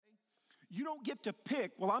You don't get to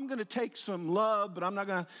pick, well, I'm going to take some love, but I'm not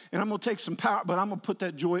going to, and I'm going to take some power, but I'm going to put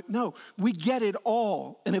that joy. No, we get it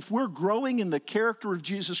all. And if we're growing in the character of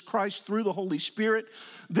Jesus Christ through the Holy Spirit,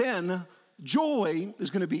 then joy is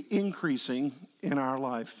going to be increasing in our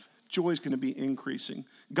life. Joy is going to be increasing.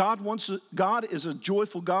 God is a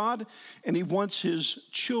joyful God, and he wants his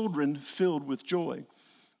children filled with joy.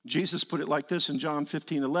 Jesus put it like this in John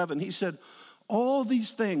 15:11. He said, all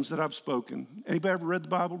these things that I've spoken. Anybody ever read the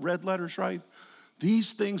Bible? Red letters, right?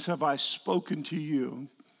 These things have I spoken to you,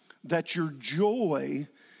 that your joy,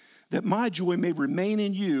 that my joy may remain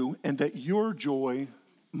in you, and that your joy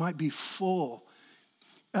might be full.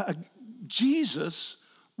 Jesus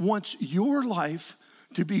wants your life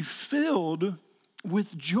to be filled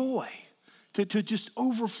with joy, to just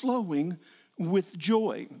overflowing with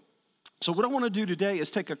joy. So what I want to do today is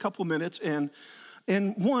take a couple minutes and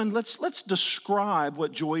one, let's describe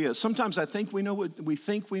what joy is. Sometimes I think we know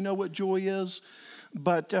what joy is,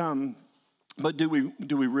 but do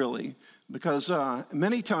we really? Because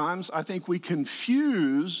many times I think we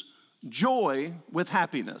confuse joy with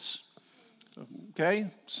happiness.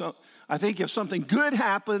 Okay, so I think if something good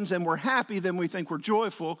happens and we're happy, then we think we're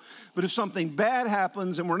joyful. But if something bad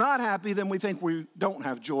happens and we're not happy, then we think we don't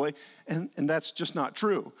have joy, and that's just not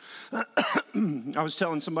true. I was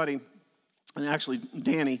telling somebody, and actually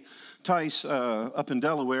Danny Tice up in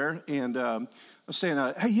Delaware, and I was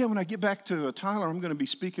saying, hey, when I get back to Tyler, I'm going to be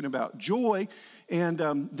speaking about joy. And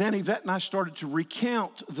then Yvette and I started to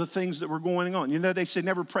recount the things that were going on. You know, they say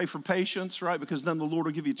never pray for patience, right? Because then the Lord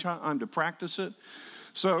will give you time to practice it.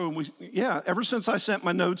 So, ever since I sent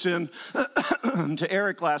my notes in to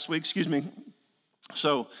Eric last week,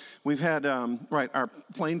 so we've had, our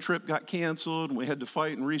plane trip got canceled, and we had to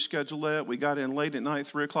fight and reschedule that. We got in late at night,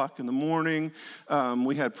 3 o'clock in the morning.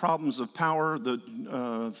 We had problems of power.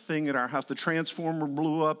 The thing at our house, the transformer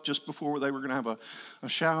blew up just before they were going to have a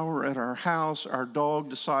shower at our house. Our dog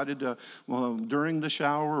decided to, during the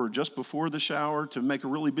shower or just before the shower, to make a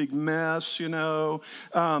really big mess,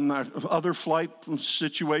 Other flight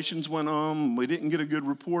situations went on. We didn't get a good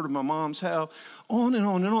report of my mom's health. On and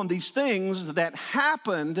on and on. These things that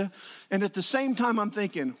happened, and at the same time I'm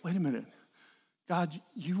thinking, wait a minute, God,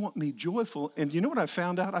 you want me joyful? And you know what I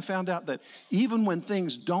found out? I found out that even when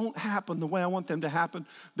things don't happen the way I want them to happen,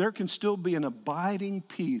 there can still be an abiding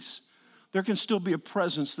peace. There can still be a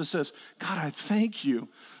presence that says, God, I thank you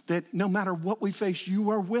that no matter what we face, you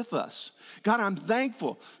are with us. God, I'm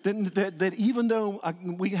thankful that even though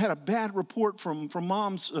we had a bad report from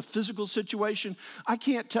Mom's physical situation, I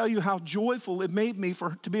can't tell you how joyful it made me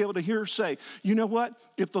to be able to hear her say, you know what?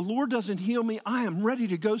 If the Lord doesn't heal me, I am ready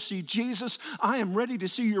to go see Jesus. I am ready to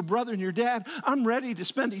see your brother and your dad. I'm ready to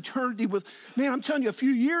spend eternity with, man, I'm telling you, a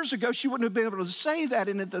few years ago, she wouldn't have been able to say that.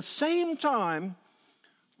 And at the same time,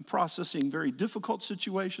 processing very difficult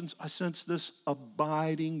situations, I sense this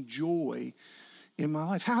abiding joy in my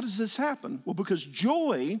life. How does this happen? Well, because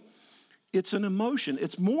joy, it's an emotion.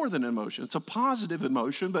 It's more than an emotion. It's a positive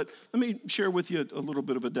emotion, but let me share with you a little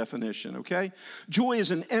bit of a definition, okay? Joy is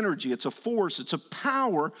an energy. It's a force. It's a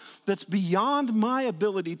power that's beyond my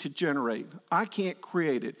ability to generate. I can't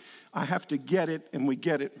create it. I have to get it, and we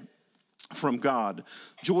get it from God.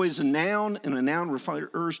 Joy is a noun, and a noun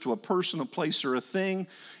refers to a person, a place, or a thing.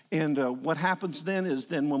 And what happens then is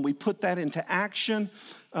when we put that into action,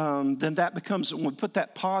 then that becomes, when we put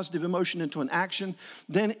that positive emotion into an action,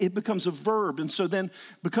 then it becomes a verb. And so then,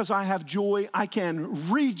 because I have joy, I can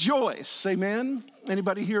rejoice. Amen?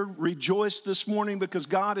 Anybody here rejoice this morning because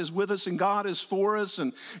God is with us and God is for us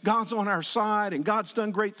and God's on our side and God's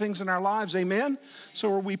done great things in our lives. Amen?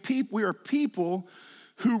 So we are people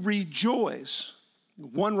who rejoice.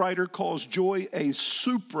 One writer calls joy a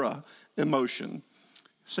supra emotion,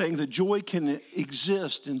 saying that joy can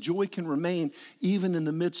exist and joy can remain even in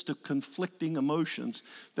the midst of conflicting emotions,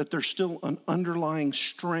 that there's still an underlying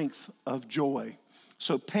strength of joy.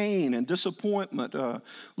 So pain and disappointment,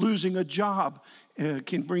 losing a job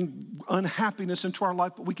can bring unhappiness into our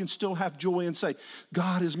life, but we can still have joy and say,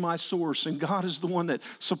 God is my source and God is the one that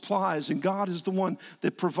supplies and God is the one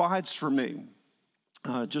that provides for me.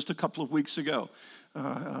 Just a couple of weeks ago,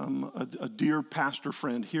 a dear pastor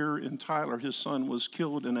friend here in Tyler, his son was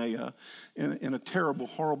killed in a terrible,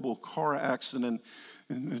 horrible car accident,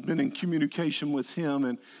 and had been in communication with him,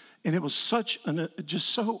 and it was just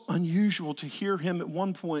so unusual to hear him at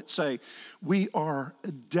one point say, "We are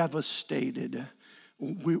devastated."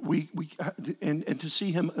 And to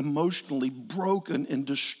see him emotionally broken and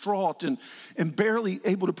distraught and barely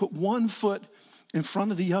able to put one foot in front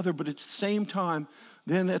of the other, but at the same time,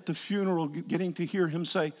 then at the funeral, getting to hear him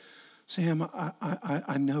say, Sam,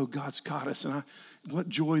 I know God's got us, What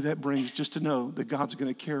joy that brings just to know that God's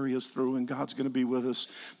going to carry us through and God's going to be with us.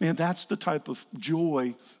 Man, that's the type of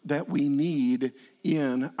joy that we need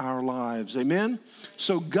in our lives. Amen?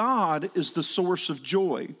 So God is the source of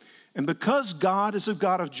joy. And because God is a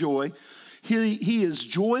God of joy, He is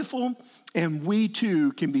joyful, and we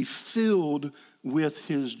too can be filled with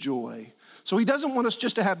His joy. So He doesn't want us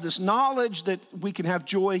just to have this knowledge that we can have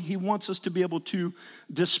joy. He wants us to be able to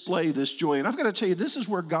display this joy. And I've got to tell you, this is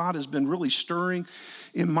where God has been really stirring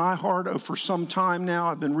in my heart for some time now.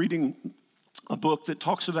 I've been reading a book that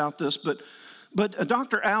talks about this, but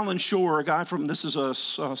Dr. Alan Shore, this is a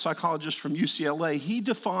psychologist from UCLA, he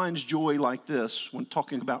defines joy like this when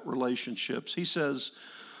talking about relationships. He says,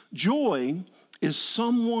 joy is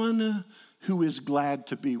someone who is glad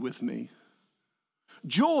to be with me.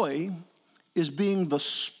 Joy is being the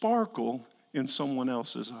sparkle in someone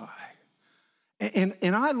else's eye.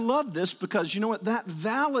 And I love this because, you know what, that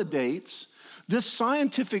validates, this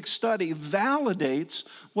scientific study validates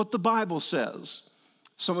what the Bible says.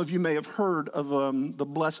 Some of you may have heard of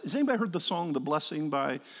has anybody heard the song, The Blessing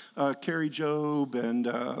by Carrie Job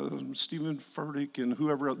and Stephen Furtick and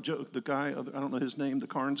whoever else, the guy, I don't know his name, the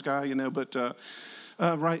Carnes guy, but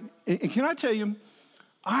right. And can I tell you,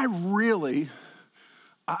 I really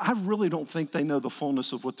don't think they know the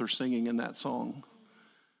fullness of what they're singing in that song.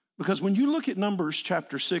 Because when you look at Numbers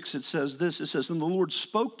chapter 6, it says this, it says, and the Lord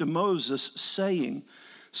spoke to Moses saying,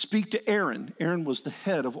 speak to Aaron. Aaron was the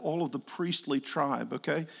head of all of the priestly tribe,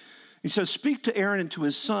 okay? He says, speak to Aaron and to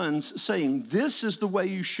his sons saying, this is the way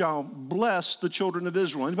you shall bless the children of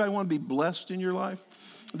Israel. Anybody want to be blessed in your life?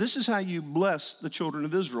 This is how you bless the children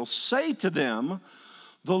of Israel. Say to them,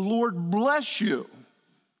 the Lord bless you.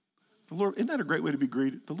 The Lord, isn't that a great way to be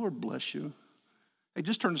greeted? The Lord bless you. Hey,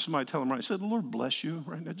 just turn to somebody, tell them right. Say, the Lord bless you.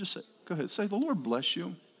 Right now, just say, go ahead. Say, the Lord bless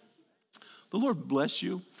you. The Lord bless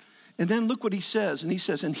you. And then look what he says. And he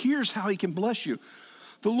says, and here's how he can bless you.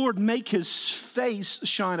 The Lord make his face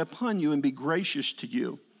shine upon you and be gracious to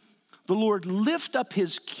you. The Lord lift up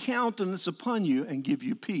his countenance upon you and give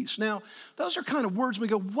you peace. Now, those are kind of words we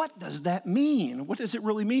go, what does that mean? What does it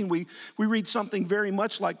really mean? We read something very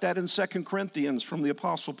much like that in 2 Corinthians from the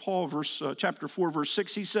Apostle Paul, chapter 4, verse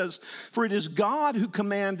 6. He says, for it is God who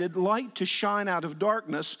commanded light to shine out of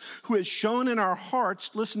darkness, who has shown in our hearts,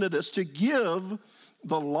 listen to this, to give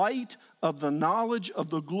the light of the knowledge of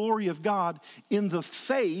the glory of God in the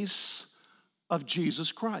face of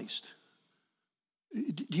Jesus Christ.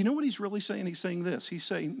 Do you know what he's really saying? He's saying this. He's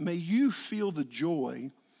saying, may you feel the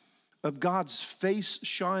joy of God's face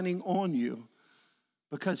shining on you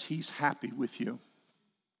because he's happy with you.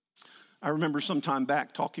 I remember some time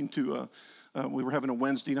back talking to, we were having a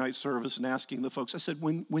Wednesday night service and asking the folks, I said,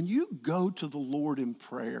 when you go to the Lord in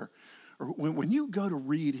prayer, or when you go to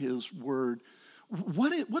read his word,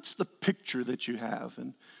 what's the picture that you have?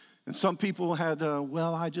 And some people had,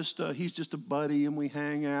 he's just a buddy and we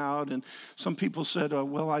hang out. And some people said,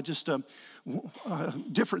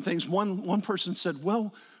 different things. One person said,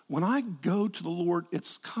 well, when I go to the Lord,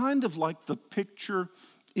 it's kind of like the picture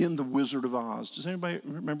in The Wizard of Oz. Does anybody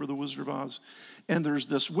remember The Wizard of Oz? And there's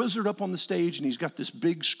this wizard up on the stage and he's got this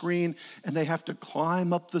big screen and they have to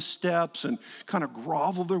climb up the steps and kind of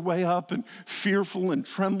grovel their way up and fearful and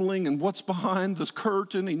trembling and what's behind this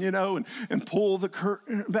curtain and pull the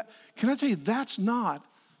curtain back. Can I tell you, that's not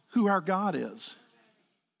who our God is.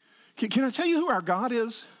 Can I tell you who our God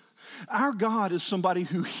is? Our God is somebody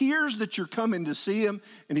who hears that you're coming to see him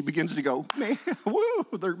and he begins to go, man,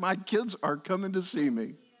 woo, my kids are coming to see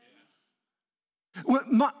me.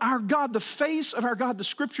 Our God, the face of our God, the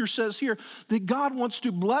scripture says here that God wants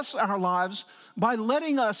to bless our lives by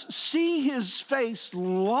letting us see his face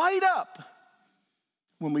light up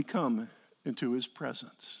when we come into his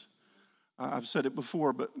presence. I've said it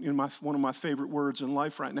before, but one of my favorite words in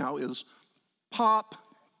life right now is pop.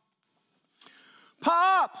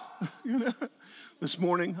 Pop! This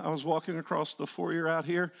morning I was walking across the foyer out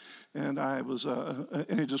here, and I was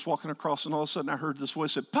just walking across, and all of a sudden I heard this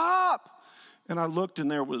voice said, "Pop!" And I looked, and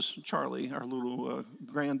there was Charlie, our little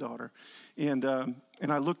granddaughter, and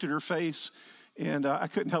I looked at her face, and I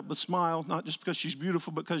couldn't help but smile, not just because she's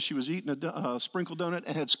beautiful, but because she was eating a sprinkle donut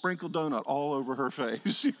and had sprinkled donut all over her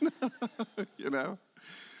face,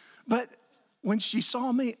 But when she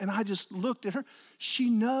saw me, and I just looked at her,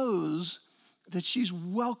 she knows that she's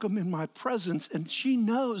welcome in my presence, and she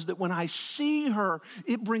knows that when I see her,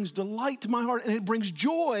 it brings delight to my heart, and it brings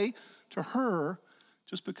joy to her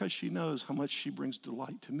just because she knows how much she brings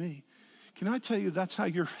delight to me. Can I tell you that's how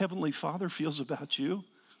your Heavenly Father feels about you?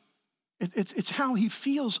 It's how he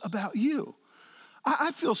feels about you.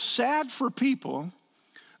 I feel sad for people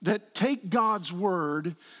that take God's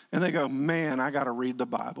word and they go, man, I got to read the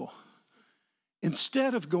Bible.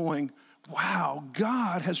 Instead of going, wow,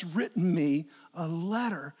 God has written me a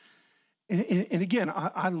letter. And again,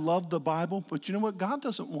 I love the Bible, but you know what? God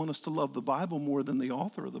doesn't want us to love the Bible more than the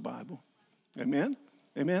author of the Bible. Amen?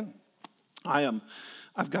 Amen?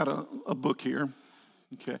 I've got a book here.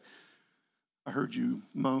 Okay. I heard you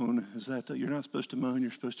moan. Is that you're not supposed to moan,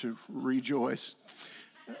 you're supposed to rejoice.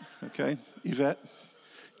 Okay, Yvette,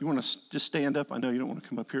 you want to just stand up? I know you don't want to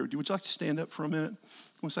come up here. Would you like to stand up for a minute? You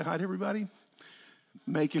want to say hi to everybody?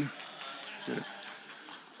 I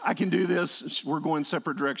can do this. We're going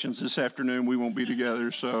separate directions this afternoon. We won't be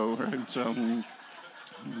together,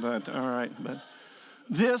 but all right. But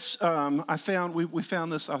this, I found, we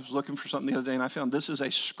found this. I was looking for something the other day, and I found this is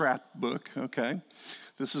a scrapbook, okay?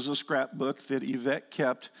 This is a scrapbook that Yvette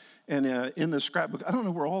kept, and in the scrapbook, I don't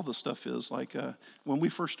know where all the stuff is. Like when we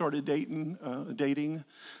first started dating,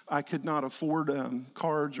 I could not afford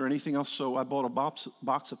cards or anything else, so I bought a box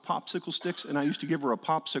of popsicle sticks, and I used to give her a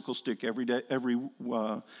popsicle stick every day, every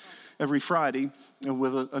Friday, and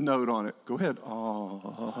with a note on it. Go ahead.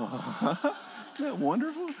 Oh, isn't that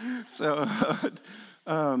wonderful?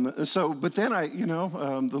 But then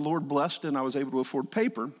the Lord blessed, and I was able to afford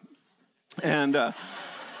paper, and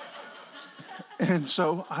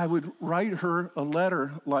so I would write her a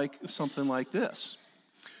letter like something like this.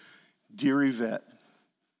 Dear Yvette,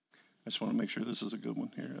 I just want to make sure this is a good one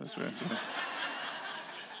here. That's right.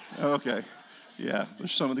 Okay. Yeah,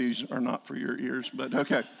 there's some of these are not for your ears, but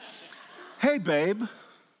okay. Hey, babe.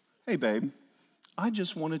 I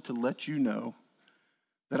just wanted to let you know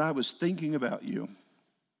that I was thinking about you.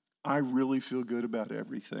 I really feel good about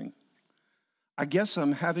everything. I guess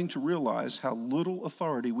I'm having to realize how little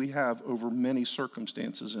authority we have over many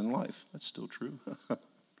circumstances in life. That's still true.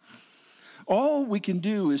 All we can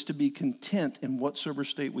do is to be content in whatsoever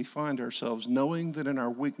state we find ourselves, knowing that in our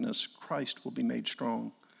weakness, Christ will be made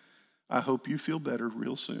strong. I hope you feel better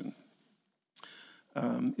real soon.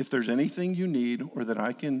 If there's anything you need or that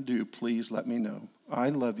I can do, please let me know. I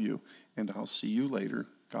love you, and I'll see you later.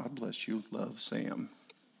 God bless you. Love, Sam.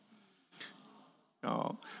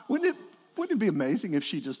 Oh, wouldn't it be amazing if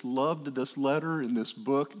she just loved this letter and this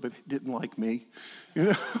book, but didn't like me? You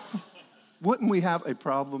know, wouldn't we have a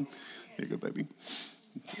problem? Here you go, baby.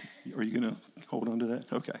 Are you going to hold on to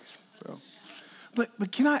that? Okay. So,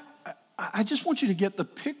 but can I just want you to get the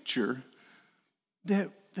picture that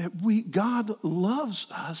God loves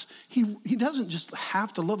us. He doesn't just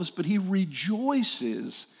have to love us, but he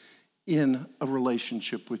rejoices in a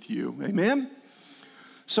relationship with you. Amen?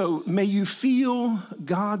 So may you feel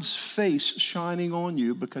God's face shining on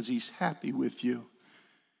you because he's happy with you.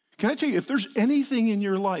 Can I tell you, if there's anything in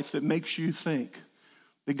your life that makes you think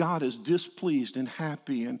that God is displeased and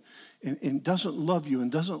happy and doesn't love you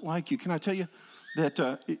and doesn't like you, can I tell you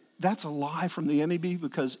that that's a lie from the enemy,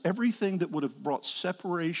 because everything that would have brought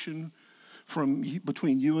separation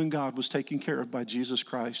between you and God was taken care of by Jesus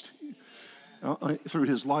Christ through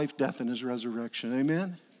his life, death, and his resurrection.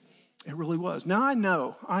 Amen? It really was. Now, I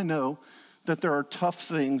know that there are tough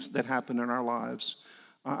things that happen in our lives.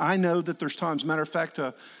 I know that there's times, matter of fact,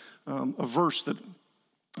 a verse that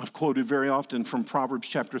I've quoted very often from Proverbs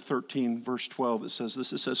chapter 13, verse 12, it says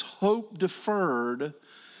this, it says, hope deferred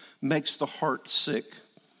makes the heart sick.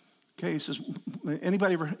 Okay, it says,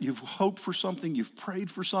 anybody ever, you've hoped for something, you've prayed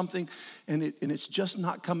for something, and it's just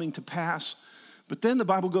not coming to pass. But then the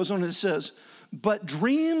Bible goes on and it says, but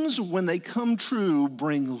dreams, when they come true,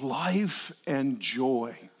 bring life and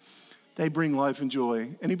joy. They bring life and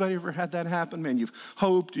joy. Anybody ever had that happen? Man, you've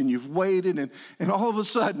hoped and you've waited, and all of a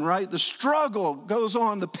sudden, right, the struggle goes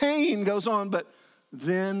on, the pain goes on, but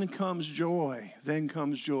then comes joy. Then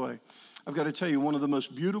comes joy. I've got to tell you, one of the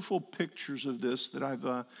most beautiful pictures of this that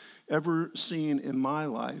I've ever seen in my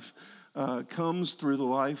life comes through the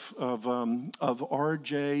life of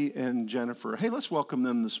RJ and Jennifer. Hey, let's welcome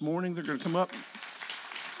them this morning. They're going to come up.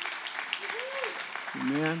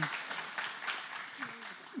 Amen.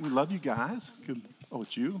 We love you guys. Good. Oh,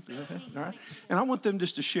 it's you? Okay. All right. And I want them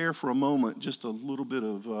just to share for a moment just a little bit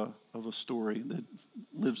of a story that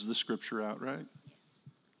lives the scripture out, right? Yes.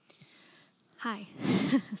 Hi.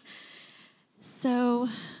 So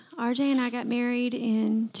RJ and I got married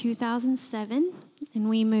in 2007, and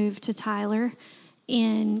we moved to Tyler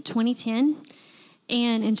in 2010.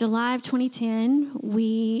 And in July of 2010,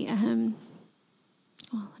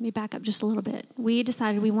 let me back up just a little bit. We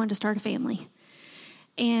decided we wanted to start a family.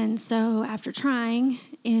 And so after trying,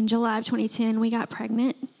 in July of 2010, we got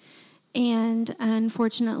pregnant and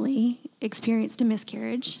unfortunately experienced a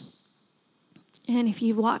miscarriage. And if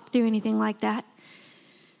you've walked through anything like that,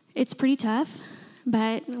 it's pretty tough.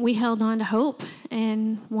 but we held on to hope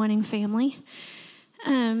and wanting family.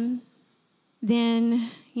 Then,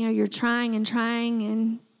 you're trying,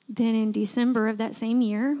 and then in December of that same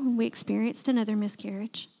year, we experienced another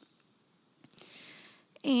miscarriage.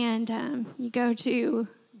 And you go to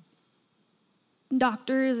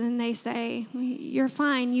doctors and they say, you're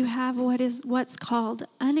fine. You have what's called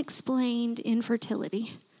unexplained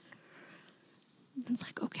infertility. It's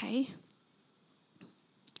like, okay.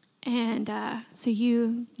 And so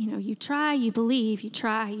you try, you believe,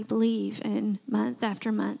 and month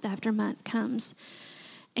after month after month comes,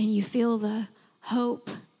 and you feel the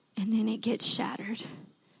hope, and then it gets shattered,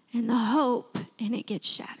 and the hope, and it gets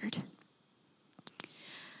shattered.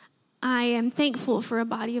 I am thankful for a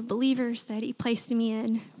body of believers that he placed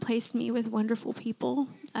me with wonderful people,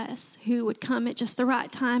 us, who would come at just the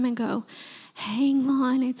right time and go, hang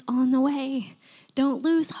on, it's on the way. Don't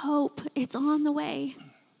lose hope, it's on the way.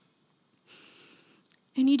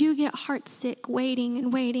 And you do get heartsick waiting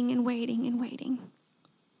and waiting and waiting and waiting.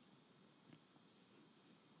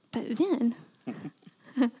 But then,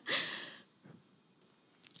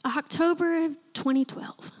 October of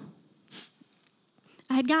 2012,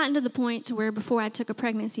 I had gotten to the point to where before I took a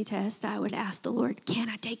pregnancy test, I would ask the Lord, can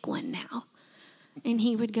I take one now? And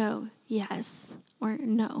he would go, yes or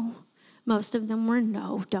no. Most of them were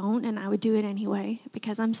no, don't, and I would do it anyway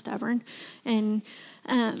because I'm stubborn. And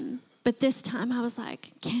but this time I was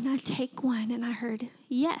like, can I take one? And I heard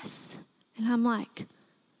yes. And I'm like,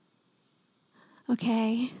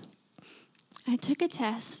 okay. I took a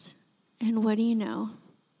test, and what do you know?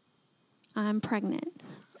 I'm pregnant.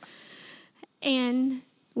 And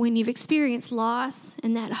when you've experienced loss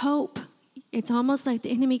and that hope, it's almost like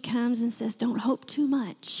the enemy comes and says, don't hope too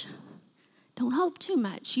much. Don't hope too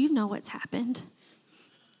much. You know what's happened.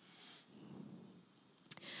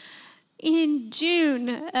 In June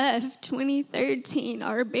of 2013,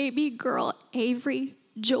 our baby girl, Avery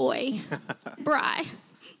Joy Bry,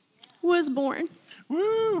 was born.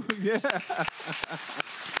 Woo! Yeah.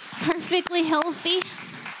 Perfectly healthy.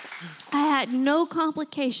 I had no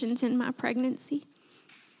complications in my pregnancy.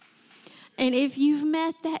 And if you've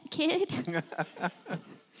met that kid,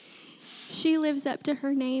 she lives up to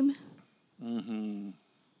her name. Mm-hmm.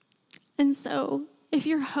 And so if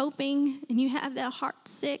you're hoping and you have that heart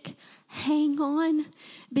sick, hang on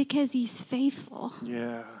because he's faithful.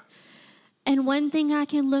 Yeah. And one thing I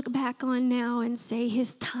can look back on now and say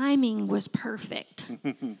his timing was perfect.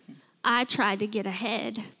 I tried to get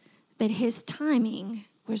ahead, but his timing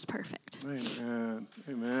was perfect. Amen.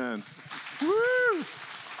 Amen. Woo!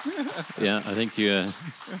 Yeah, I think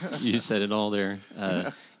you said it all there.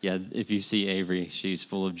 Yeah, if you see Avery, she's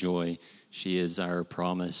full of joy. She is our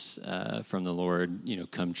promise from the Lord,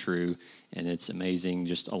 come true. And it's amazing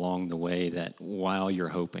just along the way that while you're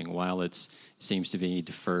hoping, while it seems to be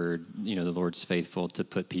deferred, the Lord's faithful to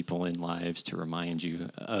put people in lives to remind you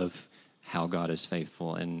of how God is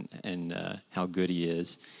faithful and how good he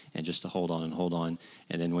is, and just to hold on and hold on.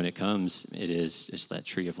 And then when it comes, it is just that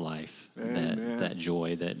tree of life, that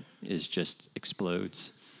joy that is just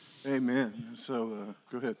explodes. Amen. So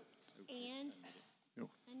go ahead.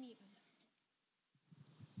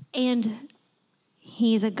 And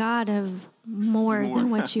he's a God of more than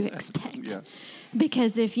what you expect. Yeah.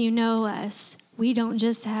 Because if you know us, we don't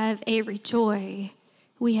just have Avery Joy.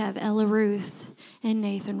 We have Ella Ruth and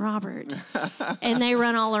Nathan Robert. And they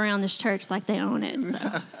run all around this church like they own it.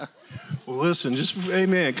 So. Well, listen, just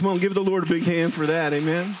amen. Come on, give the Lord a big hand for that.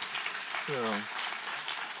 Amen.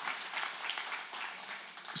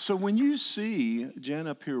 So when you see Jen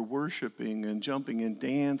up here worshiping and jumping and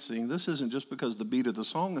dancing, this isn't just because the beat of the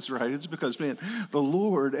song is right. It's because, man, the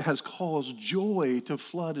Lord has caused joy to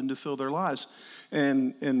flood and to fill their lives.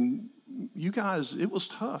 And you guys, it was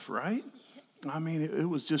tough, right? I mean, it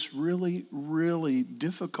was just really, really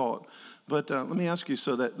difficult. But let me ask you,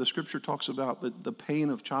 so that the scripture talks about the pain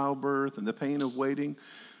of childbirth and the pain of waiting.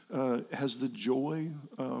 Has the joy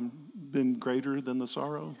been greater than the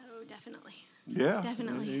sorrow? Oh, definitely. Yeah.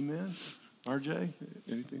 Definitely. Amen. RJ,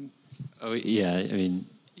 anything? Oh, yeah. I mean,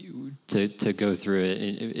 to go through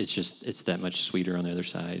it, it's that much sweeter on the other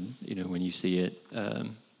side. When you see it,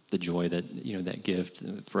 the joy that, that gift.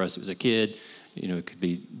 For us, it was a kid. It could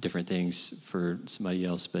be different things for somebody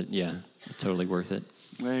else, but yeah, totally worth it.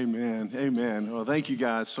 Amen. Amen. Well, thank you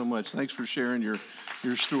guys so much. Thanks for sharing your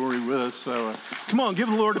story with us. So come on, give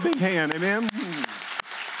the Lord a big hand. Amen.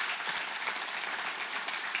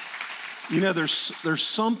 There's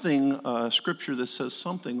something, scripture that says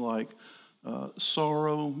something like,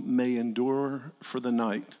 sorrow may endure for the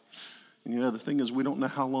night. And the thing is, we don't know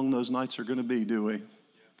how long those nights are going to be, do we?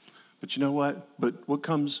 But you know what? But what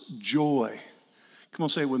comes? Joy. Come on,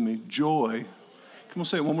 say it with me. Joy. Come on,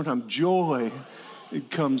 say it one more time. Joy. It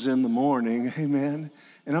comes in the morning. Amen.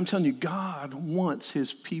 And I'm telling you, God wants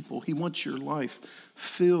his people. He wants your life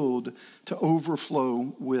filled to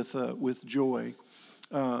overflow with joy.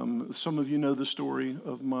 Some of you know the story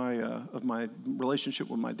of my relationship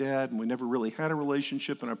with my dad, and we never really had a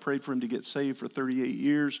relationship. And I prayed for him to get saved for 38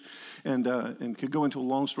 years, and could go into a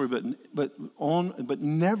long story, but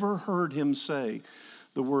never heard him say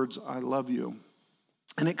the words "I love you,"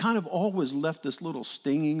 and it kind of always left this little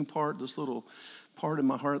stinging part, this little part in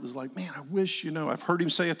my heart that's like, man, I wish, I've heard him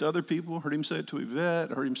say it to other people, heard him say it to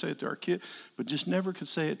Yvette, heard him say it to our kid, but just never could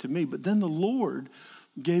say it to me. But then the Lord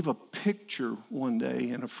gave a picture one day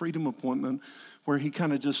in a freedom appointment where he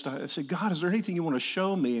kind of I said, God, is there anything you want to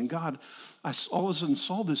show me? And God, I all of a sudden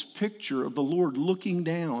saw this picture of the Lord looking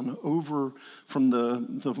down over from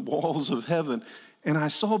the walls of heaven. And I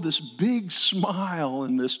saw this big smile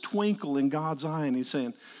and this twinkle in God's eye. And he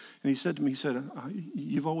said to me,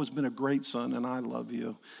 you've always been a great son, and I love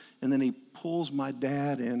you. And then he pulls my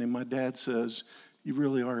dad in, and my dad says, you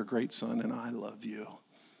really are a great son, and I love you.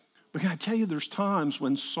 But can I tell you, there's times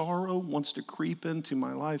when sorrow wants to creep into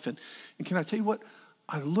my life. And can I tell you what?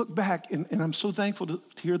 I look back, and I'm so thankful to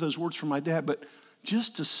hear those words from my dad, but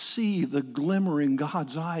just to see the glimmer in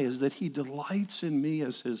God's eye is that he delights in me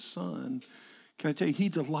as his son. Can I tell you, he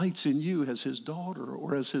delights in you as his daughter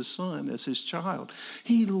or as his son, as his child.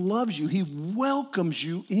 He loves you. He welcomes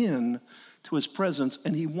you in to his presence,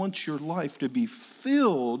 and he wants your life to be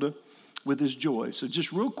filled with his joy. So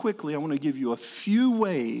just real quickly, I want to give you a few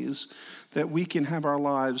ways that we can have our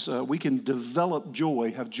lives, we can develop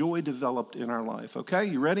joy, have joy developed in our life. Okay,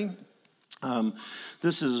 you ready?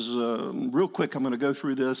 This is real quick. I'm going to go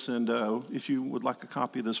through this, and if you would like a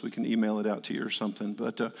copy of this, we can email it out to you or something.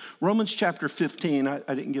 But Romans chapter 15, I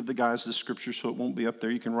didn't give the guys the scripture, so it won't be up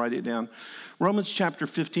there. You can write it down. Romans chapter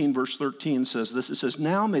 15, verse 13 says this. It says,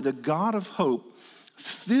 now may the God of hope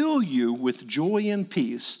fill you with joy and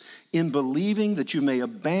peace in believing that you may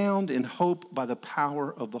abound in hope by the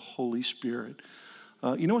power of the Holy Spirit.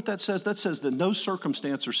 You know what that says? That says that no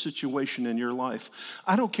circumstance or situation in your life,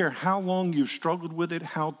 I don't care how long you've struggled with it,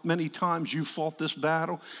 how many times you've fought this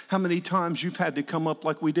battle, how many times you've had to come up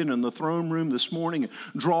like we did in the throne room this morning and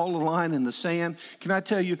draw a line in the sand. Can I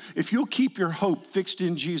tell you, if you'll keep your hope fixed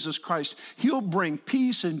in Jesus Christ, he'll bring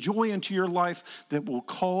peace and joy into your life that will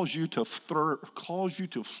cause you to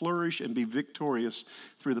flourish and be victorious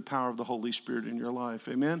through the power of the Holy Spirit in your life.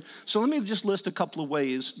 Amen? So let me just list a couple of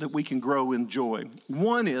ways that we can grow in joy.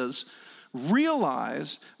 One is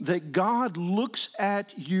realize that God looks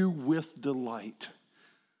at you with delight.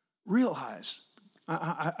 Realize.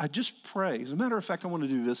 I just pray. As a matter of fact, I want to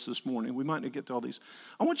do this morning. We might not get to all these.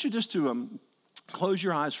 I want you just to close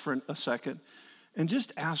your eyes for a second and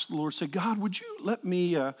just ask the Lord, say, God, would you let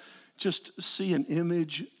me just see an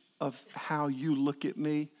image of how you look at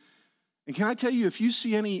me? And can I tell you, if you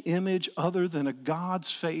see any image other than a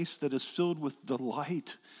God's face that is filled with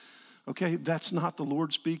delight, okay, that's not the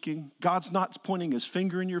Lord speaking. God's not pointing his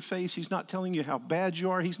finger in your face. He's not telling you how bad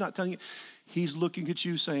you are. He's not telling you. He's looking at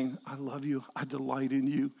you saying, I love you. I delight in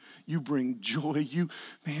you. You bring joy.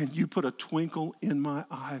 You put a twinkle in my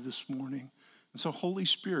eye this morning. And so, Holy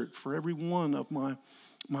Spirit, for every one of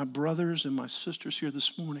my brothers and my sisters here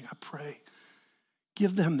this morning, I pray,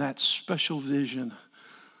 give them that special vision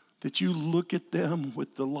that you look at them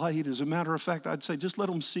with delight. As a matter of fact, I'd say just let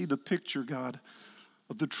them see the picture, God,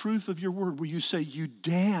 of the truth of your word, where you say you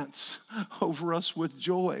dance over us with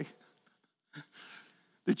joy,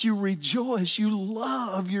 that you rejoice, you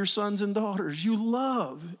love your sons and daughters, you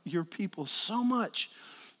love your people so much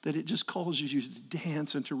that it just causes you to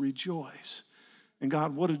dance and to rejoice. And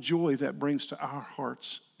God, what a joy that brings to our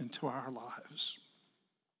hearts and to our lives.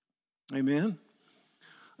 Amen.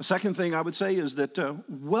 The second thing I would say is that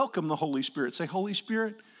welcome the Holy Spirit. Say, Holy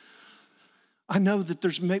Spirit, I know that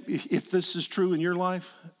there's maybe, if this is true in your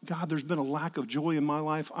life, God, there's been a lack of joy in my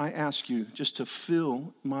life. I ask you just to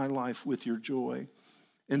fill my life with your joy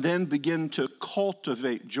and then begin to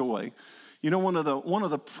cultivate joy. You know, one of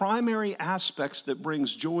the primary aspects that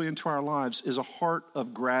brings joy into our lives is a heart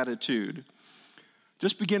of gratitude.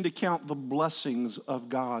 Just begin to count the blessings of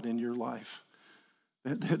God in your life.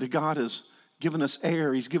 That God has given us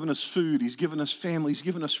air, he's given us food, he's given us family, he's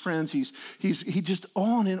given us friends, he just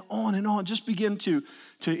on and on and on. Just begin to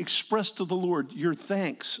express to the Lord your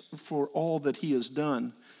thanks for all that he has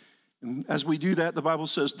done. And as we do that, the Bible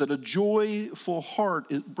says that a joyful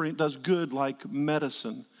heart does good like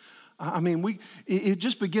medicine. I mean, it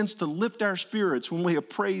just begins to lift our spirits when we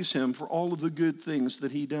praise him for all of the good things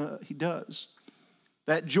that he does.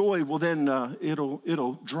 That joy will then,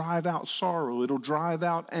 it'll drive out sorrow. It'll drive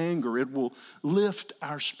out anger. It will lift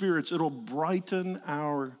our spirits. It'll brighten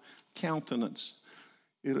our countenance.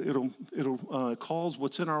 It'll cause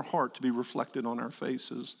what's in our heart to be reflected on our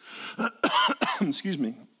faces. Excuse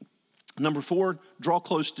me. Number 4, draw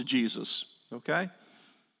close to Jesus, okay?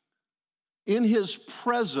 In his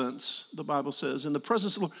presence, the Bible says, in the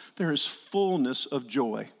presence of the Lord, there is fullness of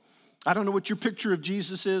joy. I don't know what your picture of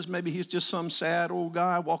Jesus is. Maybe he's just some sad old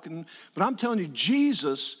guy walking. But I'm telling you,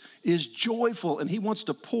 Jesus is joyful, and he wants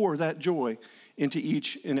to pour that joy into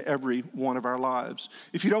each and every one of our lives.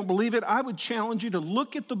 If you don't believe it, I would challenge you to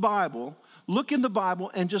look at the Bible, look in the Bible,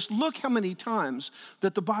 and just look how many times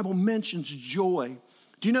that the Bible mentions joy.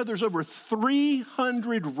 Do you know there's over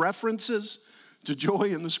 300 references to joy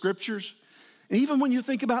in the Scriptures? And even when you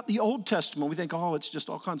think about the Old Testament, we think, oh, it's just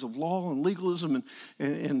all kinds of law and legalism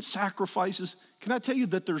and sacrifices. Can I tell you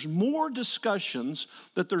that there's more discussions,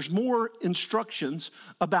 that there's more instructions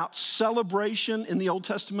about celebration in the Old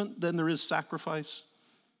Testament than there is sacrifice?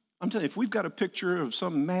 I'm telling you, if we've got a picture of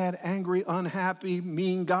some mad, angry, unhappy,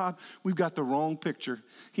 mean God, we've got the wrong picture.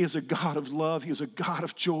 He is a God of love. He is a God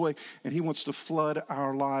of joy, and he wants to flood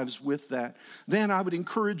our lives with that. Then I would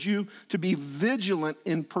encourage you to be vigilant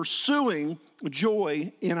in pursuing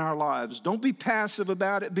joy in our lives. Don't be passive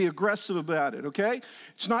about it. Be aggressive about it, okay?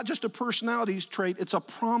 It's not just a personality trait. It's a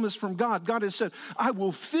promise from God. God has said, I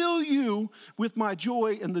will fill you with my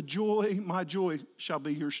joy, and my joy shall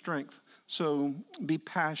be your strength. So be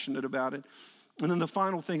passionate about it. And then the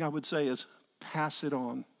final thing I would say is pass it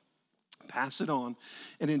on. Pass it on.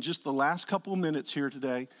 And in just the last couple of minutes here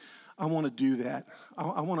today, I want to do that.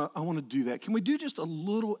 I want to do that. Can we do just a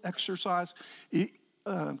little exercise? Is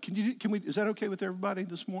that okay with everybody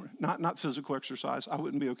this morning? Not physical exercise. I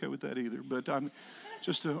wouldn't be okay with that either. But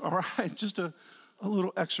just a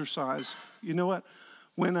little exercise. You know what?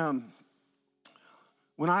 When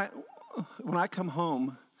I come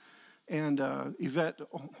home, and Yvette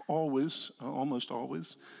almost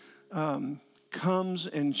always, comes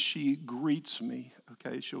and she greets me,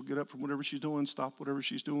 okay? She'll get up from whatever she's doing, stop whatever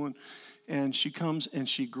she's doing, and she comes and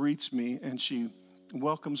she greets me, and she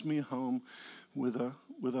welcomes me home with a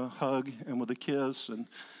hug and with a kiss, and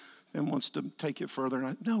then wants to take it further.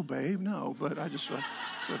 And no, babe, no, but I just...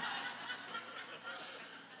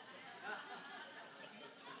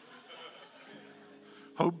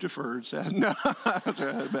 Hope deferred, sad. No, that's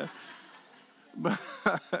right.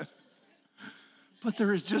 But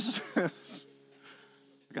there is just, I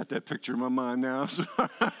got that picture in my mind now. So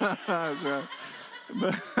that's right.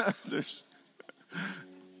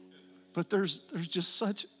 But there's just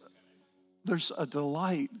such, there's a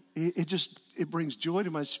delight. It brings joy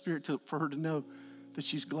to my spirit for her to know that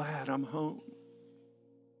she's glad I'm home.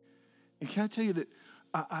 And can I tell you that,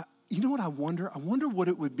 you know what I wonder? I wonder what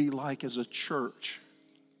it would be like as a church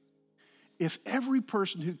if every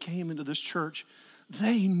person who came into this church,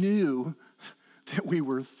 they knew that we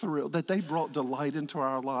were thrilled, that they brought delight into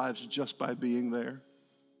our lives just by being there.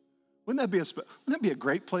 Wouldn't that be a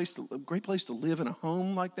great place to live in a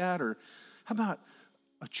home like that? Or how about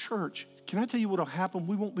a church? Can I tell you what'll happen?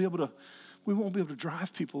 We won't be able to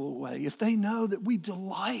drive people away if they know that we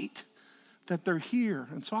delight that they're here.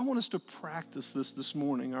 And so I want us to practice this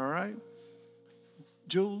morning, all right?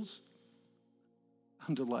 Jules,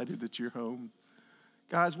 I'm delighted that you're home.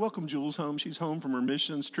 Guys, welcome Jules home. She's home from her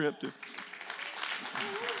missions trip to...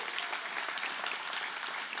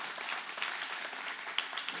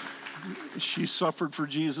 She suffered for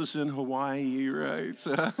Jesus in Hawaii, right?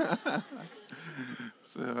 So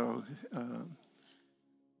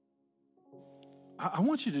I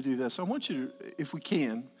want you to do this. I want you to, if we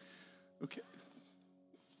can, okay.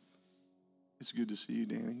 It's good to see you,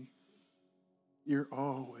 Danny. It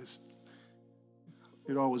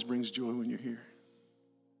always brings joy when you're here.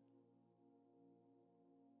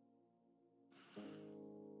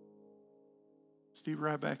 Steve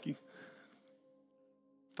Rybacki,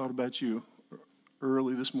 thought about you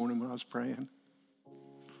early this morning when I was praying.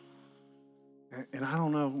 And I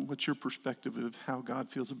don't know what your perspective of how God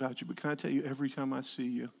feels about you, but can I tell you, every time I see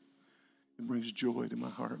you, it brings joy to my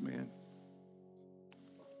heart, man.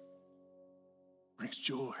 It brings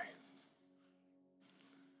joy.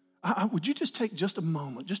 Would you just take just a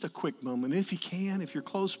moment, just a quick moment, if you can, if you're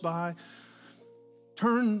close by,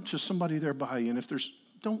 turn to somebody there by you, and if there's,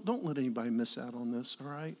 don't let anybody miss out on this, all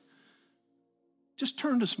right? Just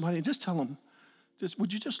turn to somebody and just tell them,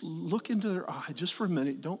 would you just look into their eye just for a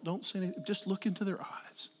minute? Don't say anything, just look into their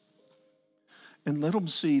eyes and let them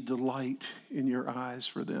see delight in your eyes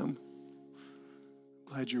for them.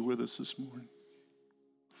 Glad you're with us this morning.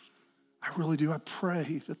 I really do. I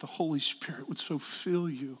pray that the Holy Spirit would so fill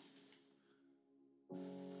you.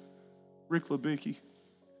 Rick Labicki,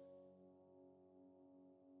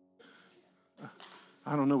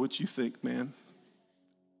 I don't know what you think, man.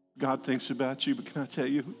 God thinks about you, but can I tell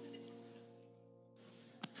you,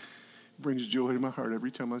 it brings joy to my heart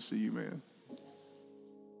every time I see you, man.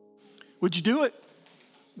 Would you do it?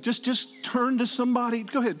 Just turn to somebody.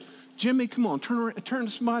 Go ahead. Jimmy, come on. Turn to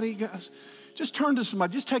somebody, guys. Just turn to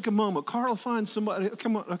somebody. Just take a moment. Carla, find somebody.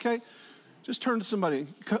 Come on, okay? Just turn to somebody.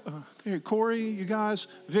 Hey, Corey, you guys.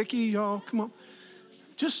 Vicky, y'all, come on.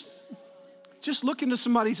 Just look into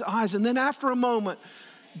somebody's eyes, and then after a moment,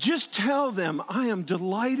 just tell them, I am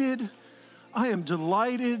delighted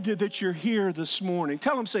that you're here this morning.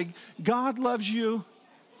 Tell them, say, God loves you,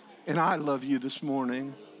 and I love you this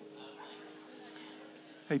morning.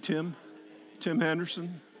 Hey, Tim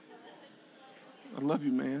Anderson, I love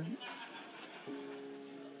you, man.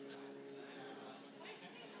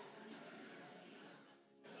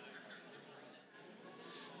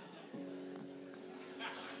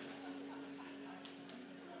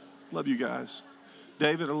 Love you guys.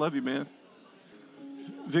 David, I love you, man.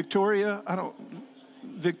 Victoria, I don't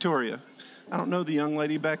know the young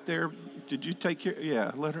lady back there. Did you take care?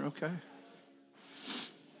 Yeah, let her, okay.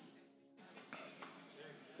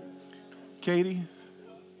 Katie,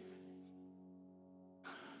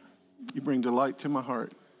 you bring delight to my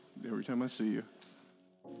heart every time I see you.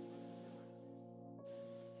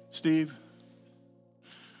 Steve,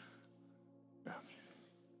 yeah.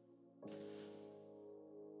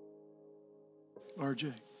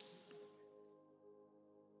 RJ,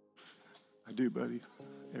 I do, buddy.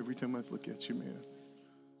 Every time I look at you, man,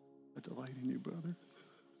 I delight in you, brother.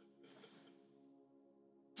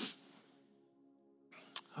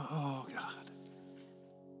 Oh, God.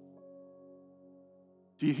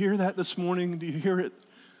 Do you hear that this morning? Do you hear it?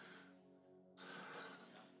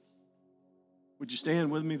 Would you stand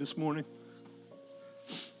with me this morning?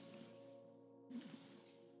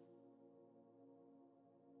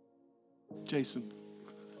 Jason,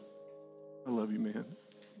 I love you, man.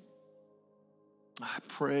 I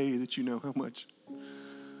pray that you know how much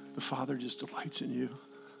the Father just delights in you.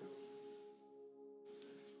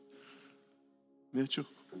 Mitchell,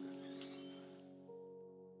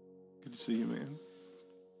 good to see you, man.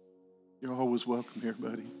 You're always welcome here,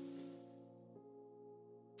 buddy.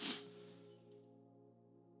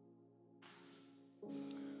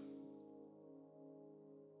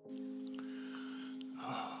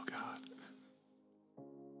 Oh, God.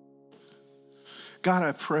 God,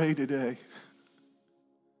 I pray today.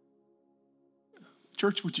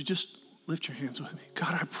 Church, would you just lift your hands with me?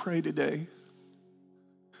 God, I pray today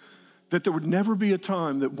that there would never be a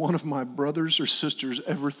time that one of my brothers or sisters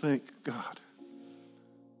ever think, God,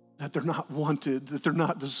 that they're not wanted, that they're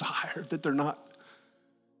not desired, that they're not,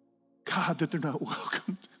 God, that they're not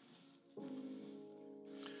welcomed.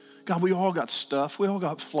 God, we all got stuff. We all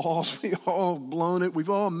got flaws. We all blown it. We've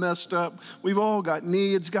all messed up. We've all got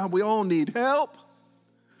needs. God, we all need help.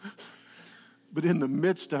 But in the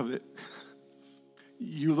midst of it,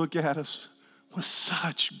 you look at us with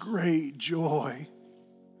such great joy.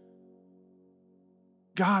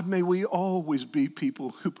 God, may we always be people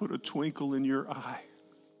who put a twinkle in your eye.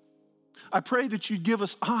 I pray that you give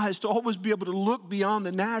us eyes to always be able to look beyond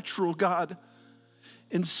the natural, God,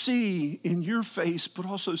 and see in your face, but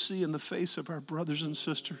also see in the face of our brothers and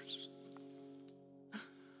sisters.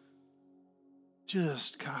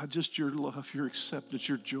 Just, God, just your love, your acceptance,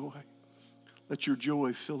 your joy. Let your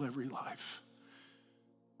joy fill every life.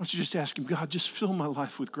 Why don't you just ask him, God, just fill my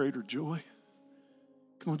life with greater joy.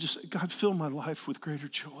 Come on, just say, God, fill my life with greater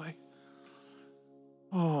joy.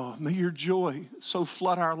 Oh, may your joy so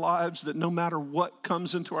flood our lives that no matter what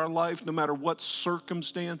comes into our life, no matter what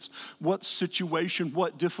circumstance, what situation,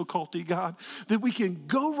 what difficulty, God, that we can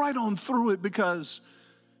go right on through it because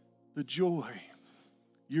the joy,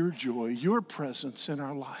 your presence in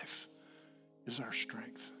our life is our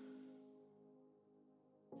strength.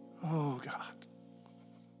 Oh, God.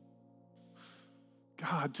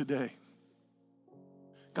 God, today,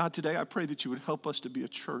 I pray that you would help us to be a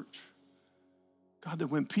church. God, that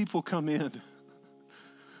when people come in,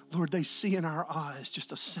 Lord, they see in our eyes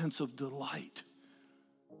just a sense of delight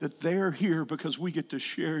that they're here because we get to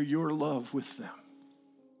share your love with them.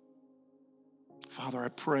 Father, I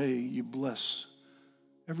pray you bless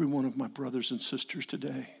every one of my brothers and sisters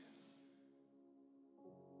today.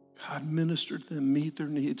 God, minister to them, meet their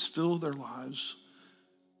needs, fill their lives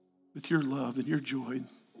with your love and your joy,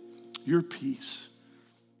 your peace.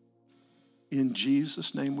 In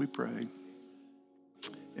Jesus' name we pray.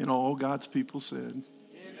 And all God's people said, amen.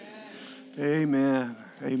 Amen.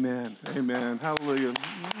 Amen. Amen. Hallelujah.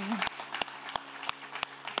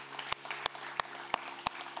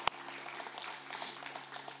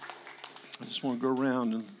 I just want to go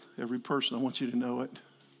around and every person, I want you to know it.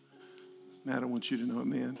 Matt, I want you to know it,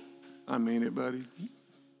 man. I mean it, buddy. I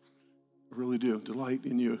really do. Delight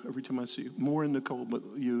in you every time I see you. More in Nicole, but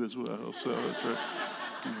you as well. So that's right.